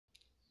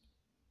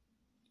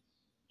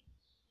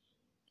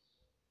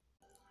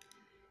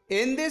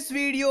In this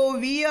video,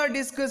 we are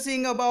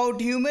discussing about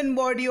human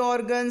body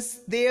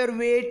organs, their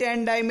weight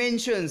and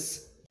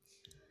dimensions.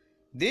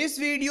 This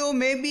video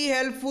may be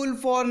helpful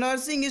for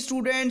nursing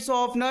students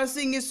of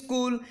nursing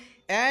school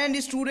and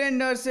student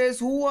nurses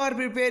who are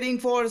preparing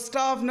for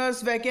staff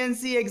nurse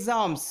vacancy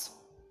exams.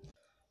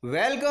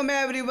 Welcome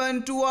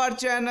everyone to our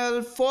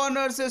channel for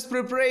nurses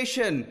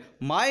preparation.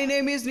 My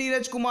name is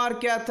Neeraj Kumar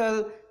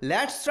Kaithal.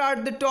 Let's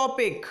start the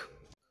topic.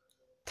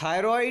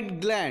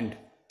 Thyroid gland.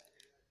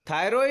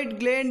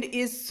 Thyroid gland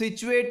is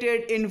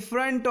situated in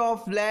front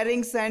of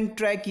larynx and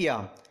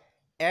trachea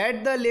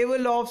at the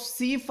level of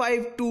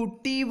C5 to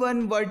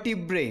T1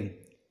 vertebrae.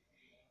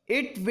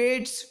 It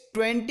weighs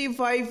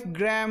 25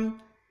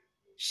 gram,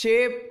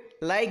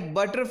 shaped like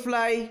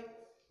butterfly.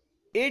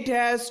 It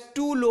has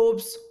two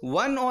lobes,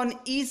 one on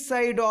each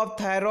side of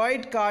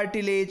thyroid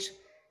cartilage.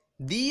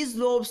 These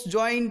lobes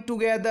join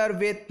together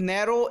with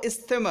narrow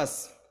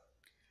isthmus.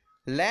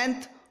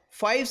 Length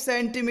 5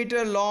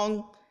 cm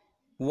long,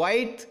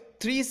 width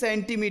 3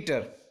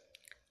 cm.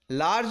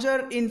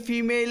 Larger in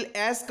female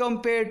as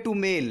compared to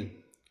male.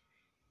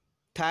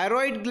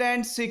 Thyroid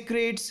gland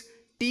secretes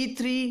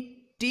T3,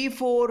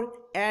 T4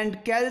 and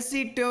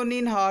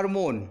calcitonin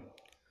hormone.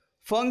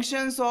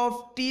 Functions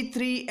of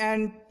T3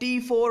 and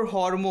T4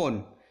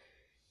 hormone: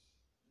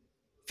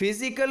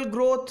 physical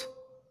growth,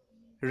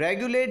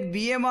 regulate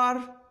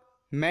BMR,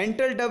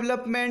 mental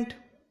development,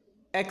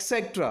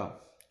 etc.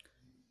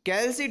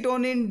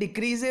 Calcitonin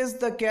decreases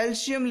the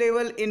calcium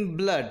level in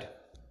blood.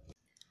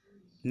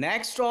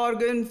 Next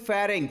organ,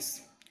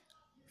 pharynx.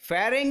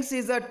 Pharynx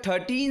is a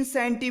 13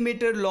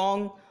 cm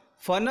long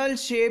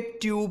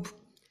funnel-shaped tube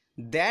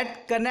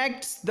that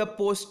connects the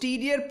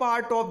posterior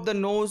part of the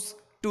nose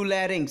to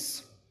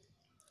larynx.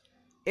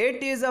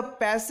 It is a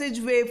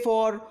passageway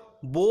for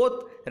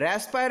both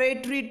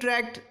respiratory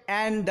tract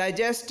and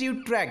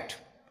digestive tract.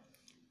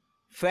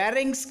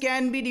 Pharynx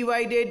can be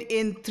divided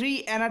in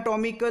three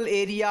anatomical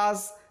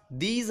areas.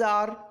 These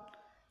are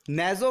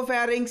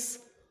nasopharynx,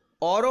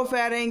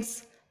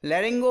 oropharynx,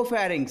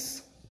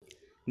 laryngopharynx.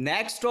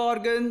 Next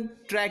organ,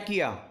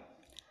 trachea.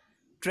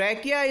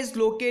 Trachea is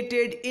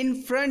located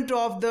in front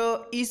of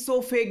the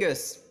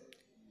esophagus.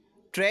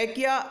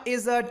 Trachea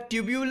is a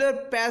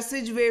tubular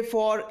passageway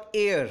for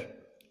air.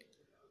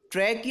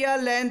 Trachea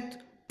length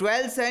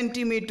 12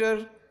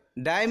 cm,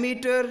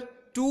 diameter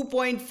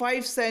 2.5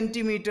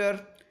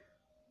 cm.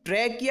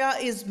 Trachea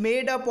is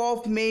made up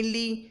of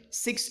mainly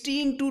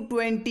 16 to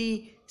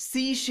 20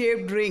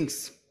 C-shaped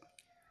rings.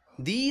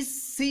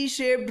 These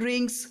C-shaped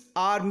rings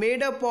are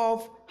made up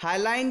of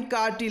hyaline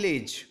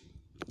cartilage.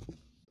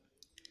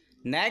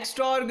 Next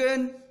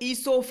organ,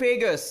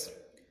 esophagus.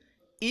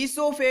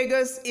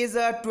 Esophagus is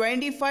a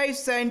 25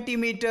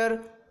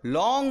 cm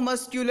long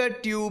muscular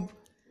tube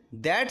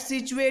that's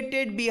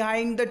situated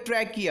behind the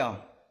trachea.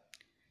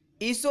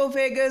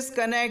 Esophagus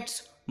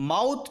connects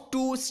mouth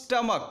to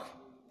stomach.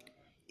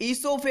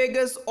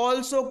 Esophagus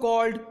also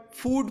called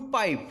food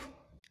pipe.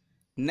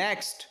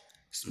 Next,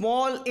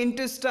 small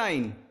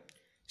intestine.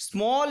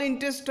 Small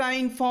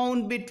intestine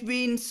found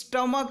between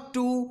stomach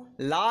to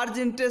large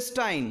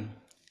intestine.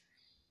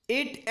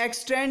 It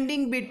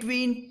extending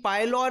between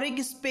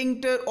pyloric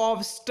sphincter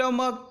of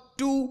stomach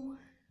to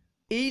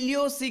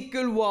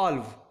ileocecal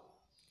valve.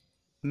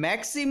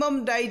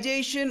 Maximum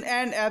digestion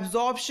and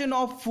absorption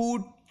of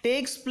food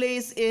takes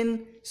place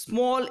in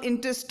small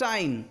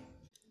intestine.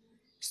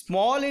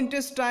 Small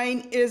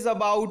intestine is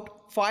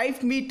about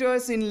 5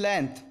 meters in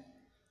length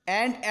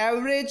and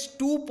average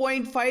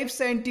 2.5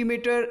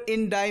 cm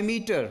in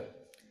diameter.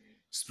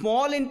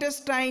 Small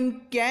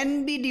intestine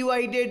can be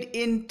divided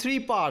in three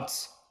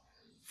parts.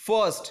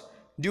 First,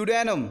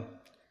 duodenum.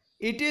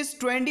 It is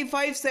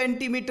 25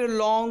 cm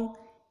long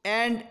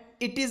and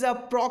it is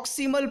a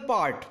proximal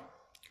part.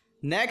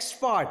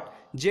 Next part,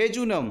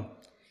 JEJUNUM.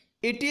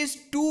 It is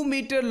 2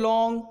 meter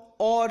long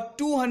or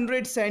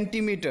 200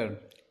 cm.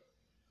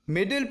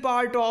 Middle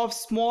part of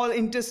small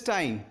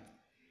intestine.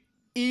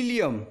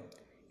 Ileum.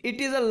 It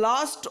is the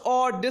last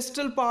or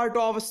distal part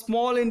of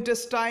small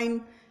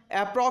intestine,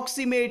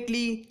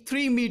 approximately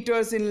 3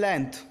 meters in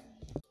length.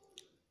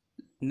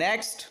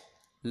 Next,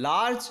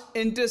 large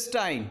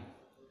intestine.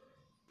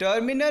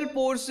 Terminal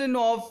portion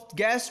of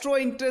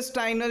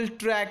gastrointestinal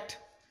tract.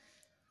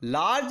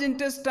 Large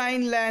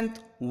intestine length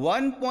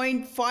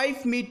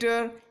 1.5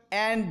 meter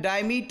and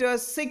diameter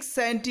 6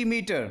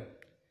 cm.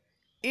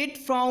 It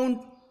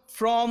found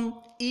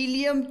from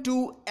ileum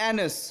to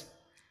anus.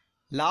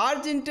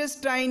 Large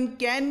intestine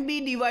can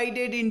be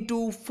divided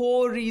into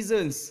four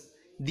regions.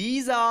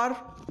 These are: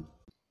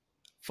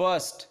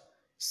 first,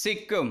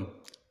 cecum.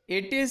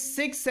 It is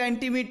 6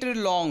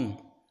 cm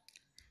long.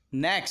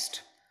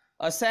 Next,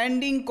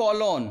 ascending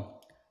colon,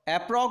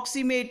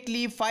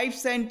 approximately 5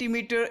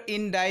 cm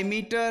in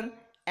diameter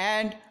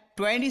and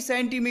 20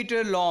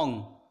 cm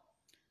long,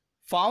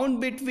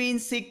 found between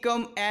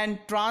cecum and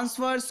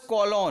transverse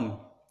colon.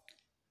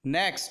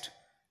 Next,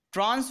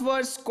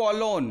 transverse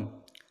colon,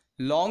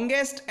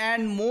 longest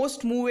and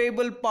most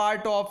movable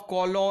part of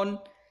colon,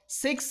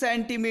 6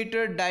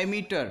 cm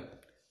diameter.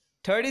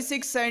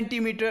 36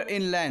 centimeter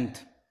in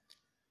length.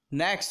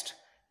 Next,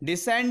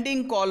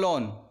 descending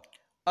colon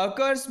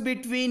occurs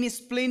between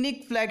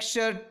splenic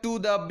flexure to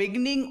the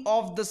beginning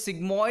of the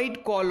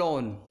sigmoid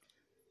colon.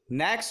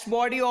 Next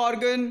body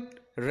organ,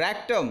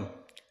 rectum.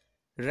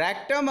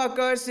 Rectum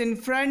occurs in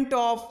front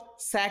of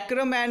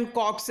sacrum and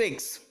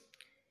coccyx.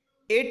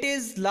 It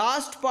is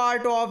last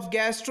part of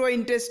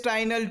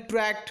gastrointestinal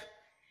tract.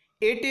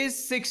 It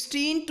is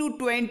 16 to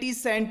 20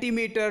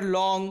 centimeter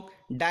long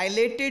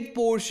dilated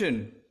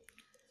portion.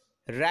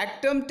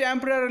 Rectum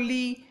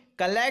temporarily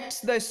collects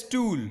the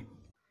stool.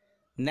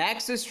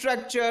 Next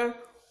structure,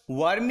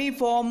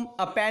 vermiform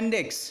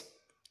appendix.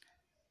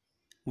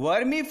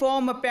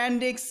 Vermiform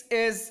appendix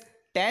is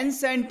 10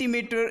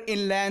 centimeter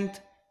in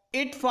length.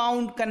 It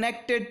found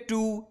connected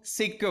to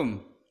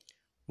cecum.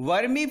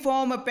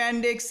 Vermiform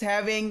appendix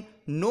having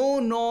no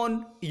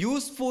known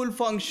useful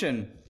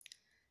function.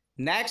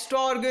 Next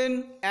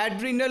organ,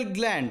 adrenal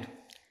gland.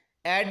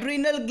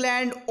 Adrenal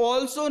gland,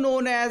 also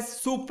known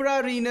as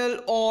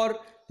suprarenal or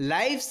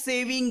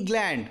life-saving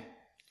gland.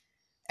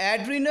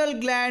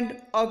 Adrenal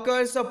gland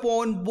occurs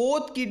upon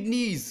both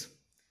kidneys.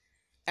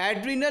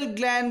 Adrenal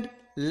gland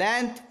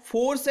length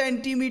 4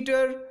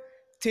 cm,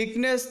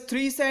 thickness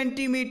 3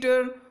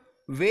 cm,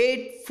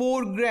 weight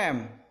 4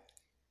 gram.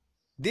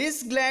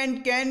 This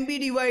gland can be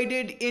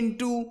divided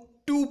into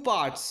two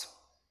parts: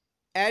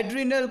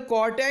 adrenal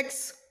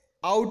cortex,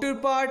 outer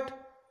part,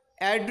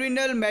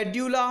 adrenal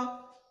medulla,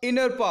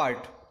 inner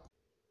part.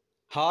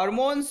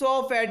 Hormones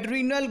of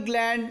adrenal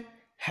gland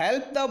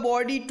help the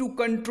body to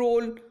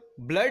control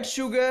blood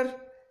sugar,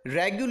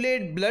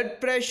 regulate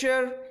blood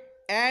pressure,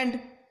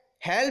 and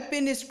help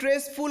in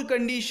stressful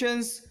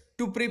conditions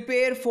to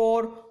prepare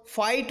for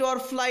fight or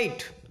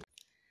flight.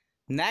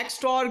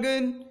 Next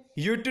organ,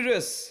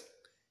 uterus.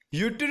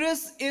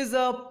 Uterus is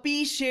a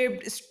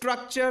pea-shaped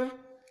structure.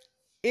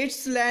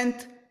 Its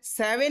length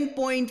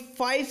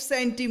 7.5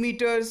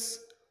 centimeters,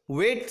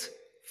 width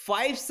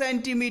 5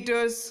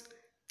 centimeters,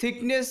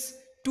 thickness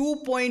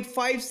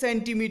 2.5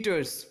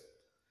 centimeters.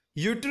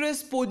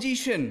 Uterus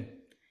position: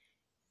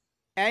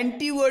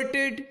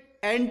 anteverted,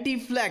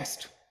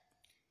 anteflexed.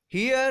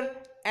 Here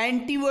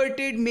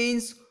anteverted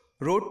means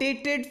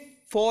rotated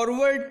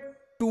forward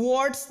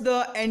towards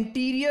the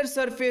anterior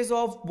surface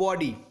of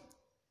body.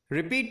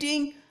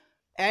 Repeating,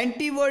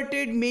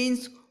 anteverted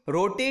means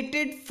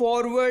rotated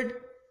forward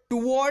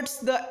towards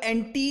the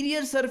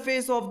anterior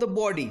surface of the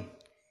body.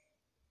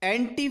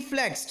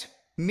 Anteflexed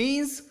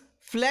means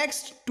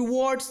flexed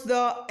towards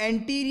the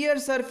anterior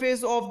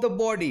surface of the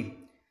body.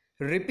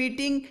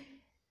 Repeating,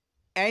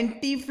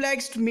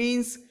 anteflexed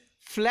means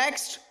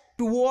flexed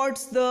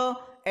towards the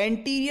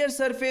anterior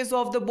surface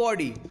of the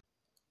body.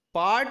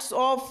 Parts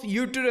of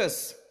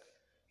uterus.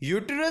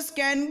 Uterus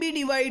can be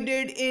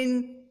divided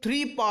in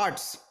three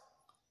parts.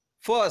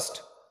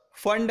 First,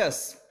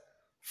 fundus.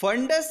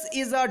 Fundus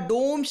is a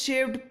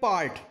dome-shaped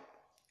part.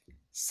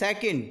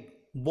 Second,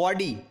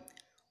 body.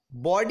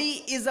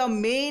 Body is a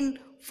main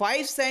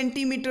 5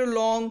 cm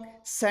long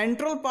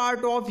central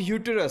part of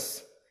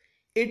uterus.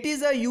 It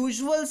is a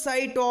usual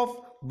site of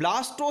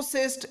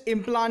blastocyst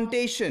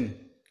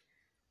implantation.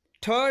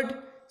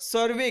 Third,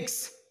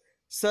 cervix.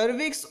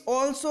 Cervix,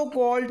 also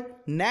called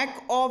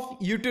neck of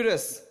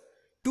uterus,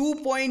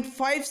 2.5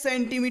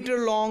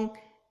 cm long,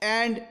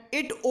 and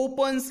it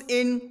opens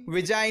in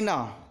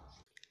vagina.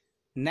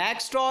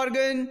 Next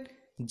organ,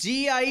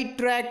 GI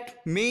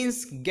tract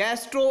means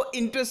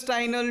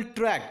gastrointestinal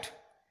tract.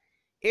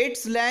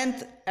 Its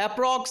length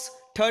approx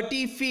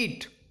 30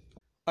 feet.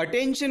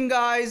 Attention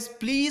guys,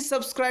 please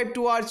subscribe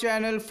to our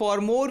channel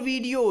for more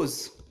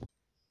videos.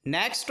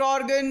 Next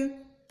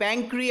organ,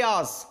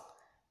 pancreas.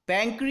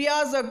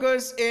 Pancreas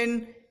occurs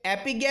in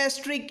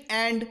epigastric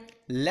and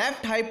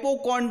left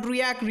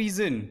hypochondriac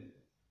region.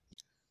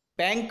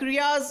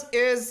 Pancreas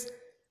is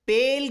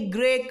pale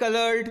grey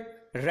colored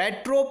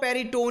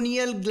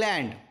retroperitoneal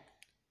gland.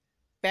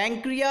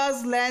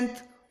 Pancreas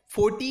length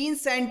 14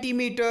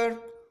 cm,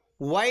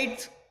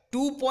 width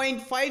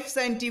 2.5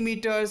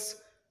 cm,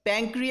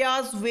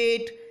 pancreas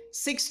weight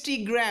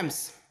 60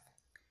 grams.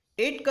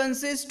 It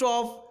consists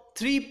of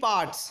three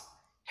parts: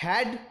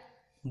 head,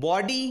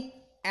 body,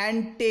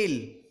 and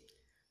tail.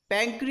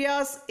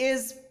 Pancreas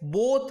is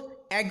both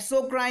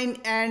exocrine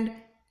and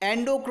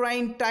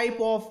endocrine type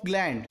of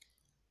gland.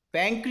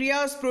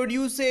 Pancreas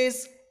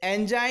produces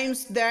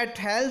enzymes that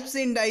helps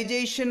in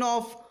digestion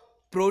of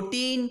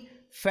protein,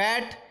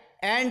 fat,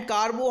 and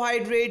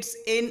carbohydrates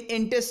in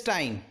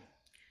intestine.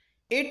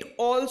 It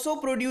also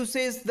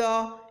produces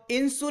the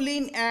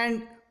insulin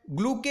and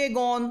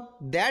glucagon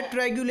that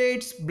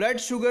regulates blood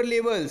sugar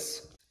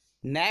levels.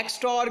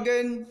 Next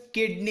organ,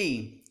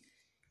 kidney.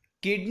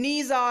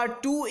 Kidneys are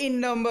two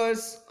in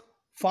numbers,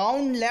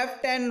 found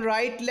left and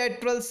right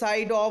lateral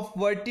side of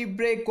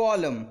vertebrae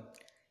column.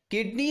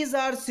 Kidneys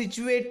are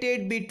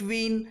situated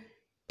between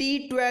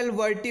T12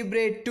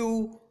 vertebrae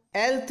to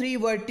L3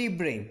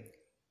 vertebrae.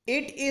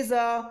 It is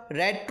a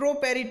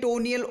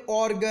retroperitoneal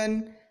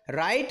organ.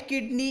 Right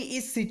kidney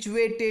is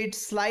situated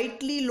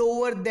slightly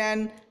lower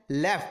than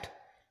left.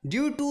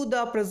 due to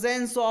the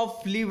presence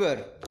of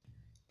liver.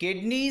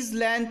 Kidneys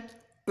length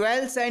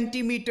 12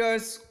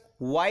 centimeters,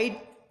 width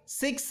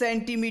 6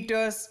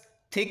 centimeters,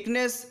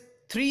 thickness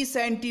 3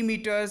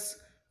 centimeters,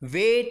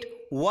 weight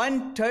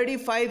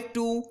 135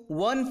 to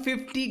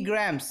 150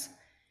 grams.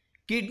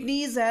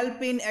 Kidneys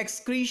help in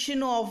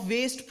excretion of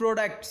waste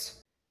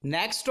products.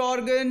 Next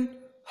organ,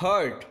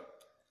 heart.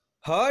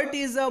 Heart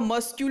is a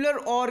muscular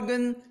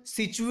organ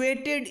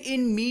situated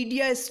in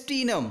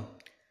mediastinum.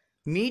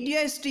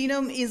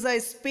 Mediastinum is a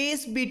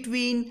space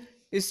between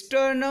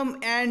sternum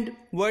and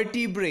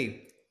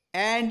vertebrae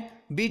and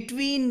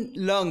between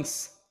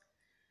lungs.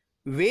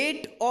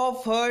 Weight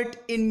of heart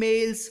in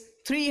males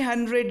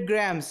 300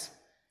 grams,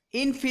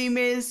 in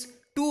females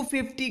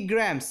 250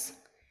 grams.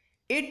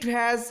 It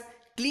has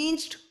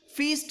clenched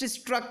fist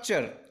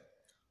structure.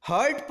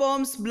 Heart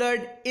pumps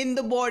blood in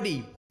the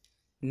body.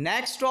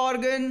 Next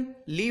organ,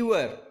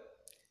 liver.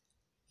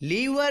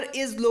 Liver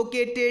is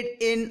located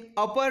in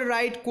upper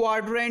right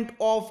quadrant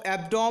of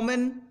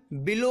abdomen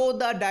below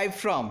the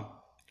diaphragm.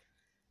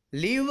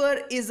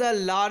 Liver is the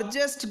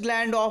largest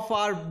gland of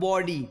our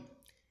body.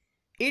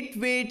 It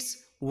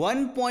weighs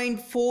 1.4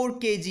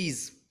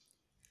 kgs.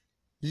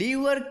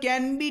 Liver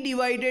can be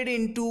divided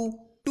into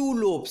two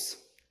lobes,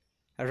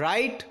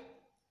 right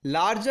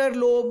larger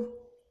lobe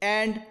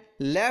and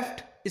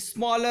left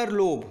smaller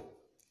lobe.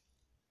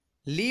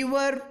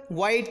 Liver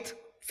width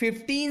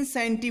 15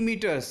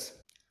 centimeters.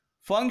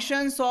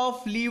 Functions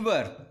of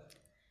liver.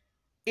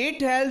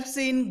 It helps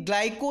in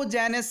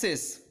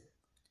glycogenesis,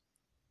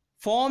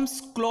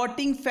 forms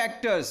clotting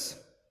factors,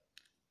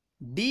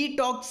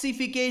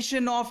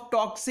 detoxification of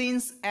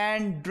toxins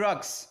and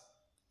drugs,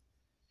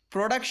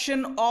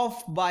 production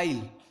of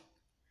bile,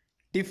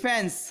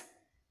 defense,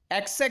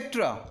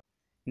 etc.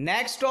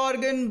 Next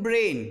organ,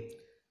 brain.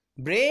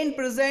 Brain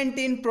present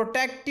in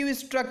protective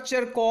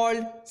structure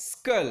called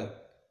skull.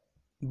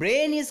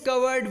 Brain is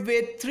covered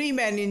with 3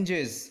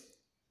 meninges.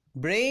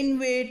 Brain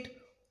weight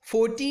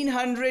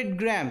 1400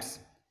 grams.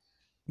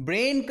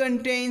 Brain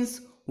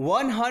contains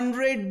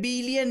 100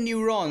 billion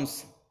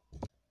neurons.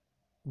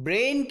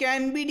 Brain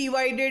can be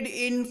divided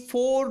in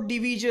 4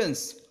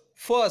 divisions.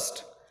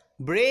 First,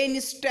 brain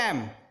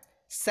stem.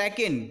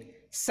 Second,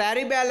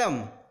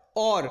 cerebellum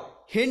or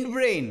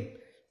hindbrain.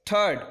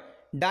 Third,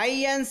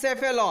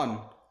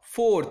 diencephalon.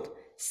 Fourth,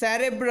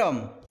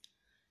 cerebrum.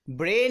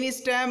 Brain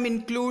stem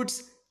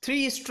includes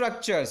 3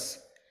 structures: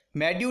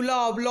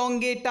 medulla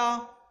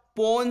oblongata,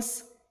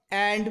 pons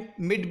and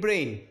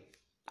midbrain.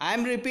 I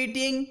am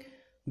repeating,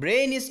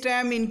 brain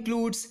stem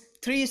includes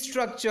 3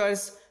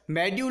 structures: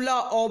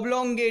 medulla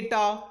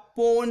oblongata,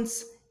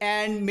 pons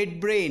and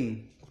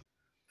midbrain.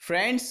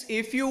 Friends,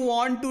 if you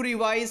want to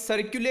revise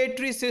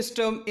circulatory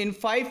system in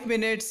 5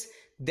 minutes,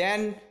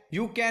 then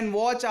you can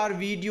watch our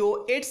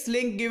video. Its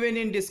link given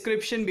in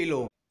description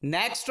below.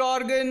 Next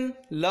organ,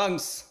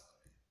 lungs.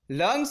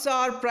 Lungs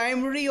are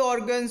primary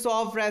organs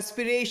of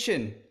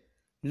respiration.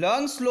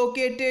 Lungs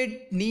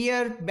located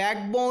near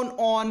backbone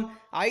on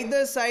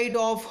either side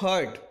of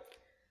heart.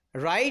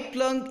 Right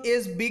lung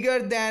is bigger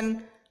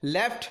than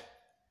left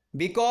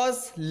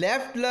because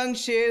left lung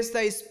shares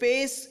the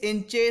space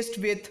in chest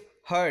with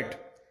heart.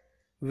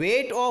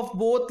 Weight of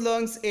both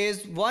lungs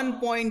is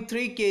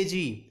 1.3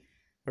 kg.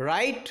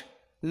 Right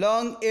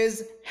lung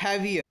is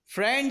heavier.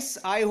 Friends,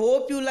 I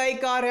hope you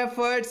like our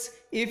efforts.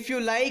 If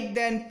you like,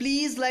 then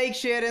please like,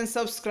 share and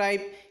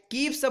subscribe.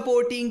 Keep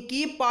supporting,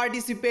 keep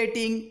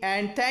participating,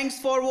 and thanks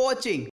for watching.